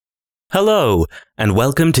Hello, and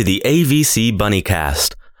welcome to the AVC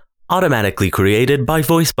Bunnycast, automatically created by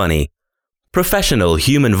Voice Bunny. Professional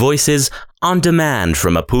human voices on demand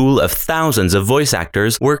from a pool of thousands of voice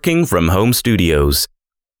actors working from home studios.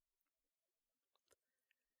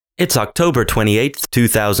 It's October 28th,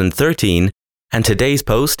 2013, and today's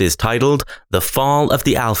post is titled The Fall of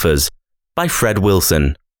the Alphas by Fred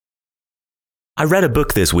Wilson. I read a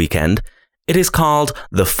book this weekend. It is called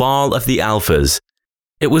The Fall of the Alphas.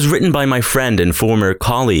 It was written by my friend and former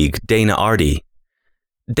colleague, Dana Ardie.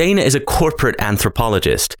 Dana is a corporate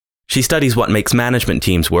anthropologist. She studies what makes management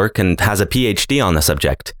teams work and has a PhD on the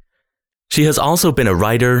subject. She has also been a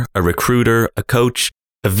writer, a recruiter, a coach,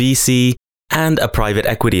 a VC, and a private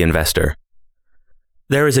equity investor.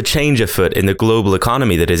 There is a change afoot in the global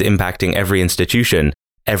economy that is impacting every institution,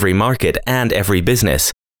 every market, and every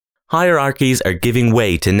business. Hierarchies are giving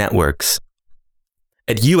way to networks.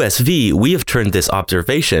 At USV, we have turned this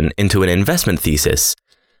observation into an investment thesis.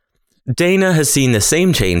 Dana has seen the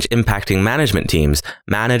same change impacting management teams,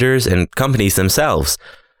 managers, and companies themselves.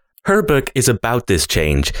 Her book is about this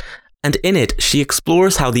change, and in it, she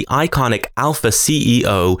explores how the iconic alpha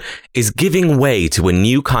CEO is giving way to a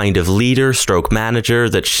new kind of leader/manager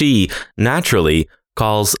that she, naturally,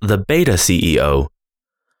 calls the beta CEO.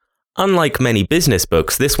 Unlike many business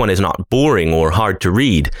books, this one is not boring or hard to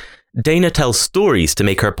read. Dana tells stories to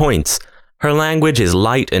make her points. Her language is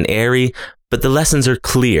light and airy, but the lessons are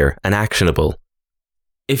clear and actionable.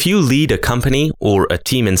 If you lead a company or a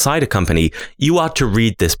team inside a company, you ought to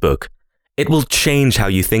read this book. It will change how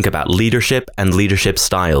you think about leadership and leadership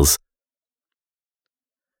styles.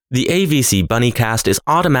 The AVC Bunnycast is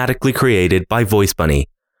automatically created by Voice Bunny,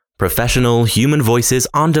 professional human voices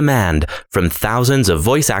on demand from thousands of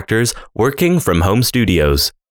voice actors working from home studios.